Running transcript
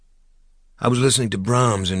I was listening to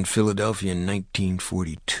Brahms in Philadelphia in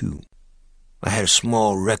 1942. I had a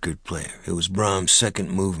small record player. It was Brahms' second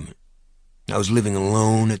movement. I was living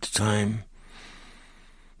alone at the time.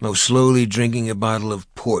 I was slowly drinking a bottle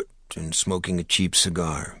of port and smoking a cheap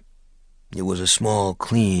cigar. It was a small,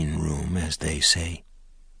 clean room, as they say.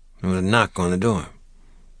 There was a knock on the door.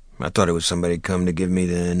 I thought it was somebody come to give me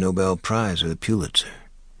the Nobel Prize or the Pulitzer.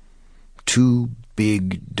 Two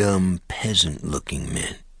big, dumb, peasant-looking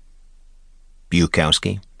men.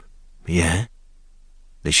 Bukowski? Yeah?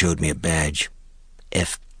 They showed me a badge.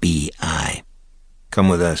 FBI. Come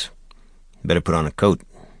with us. Better put on a coat.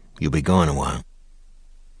 You'll be gone a while.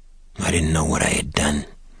 I didn't know what I had done.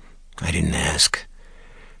 I didn't ask.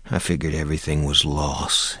 I figured everything was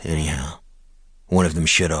loss, anyhow. One of them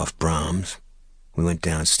shut off Brahms. We went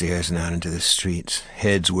downstairs and out into the streets.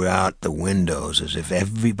 Heads were out the windows as if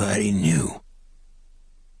everybody knew.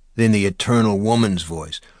 Then the eternal woman's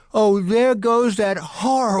voice. Oh, there goes that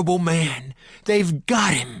horrible man. They've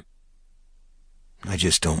got him. I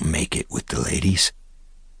just don't make it with the ladies.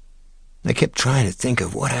 I kept trying to think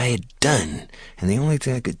of what I had done, and the only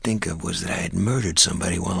thing I could think of was that I had murdered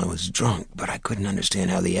somebody while I was drunk, but I couldn't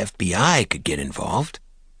understand how the FBI could get involved.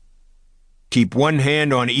 Keep one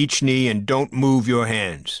hand on each knee and don't move your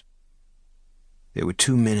hands. There were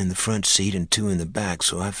 2 men in the front seat and 2 in the back,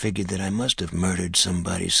 so I figured that I must have murdered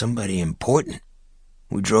somebody important.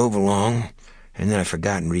 We drove along, and then I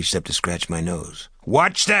forgot and reached up to scratch my nose.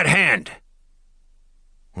 Watch that hand!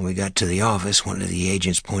 When we got to the office, one of the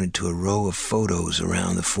agents pointed to a row of photos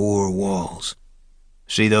around the 4 walls.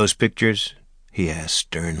 See those pictures? He asked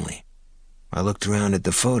sternly. I looked around at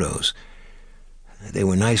the photos. They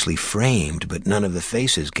were nicely framed, but none of the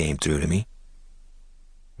faces came through to me.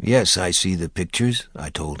 Yes, I see the pictures, I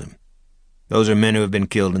told him. Those are men who have been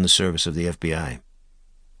killed in the service of the FBI.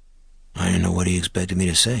 I didn't know what he expected me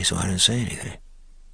to say, so I didn't say anything.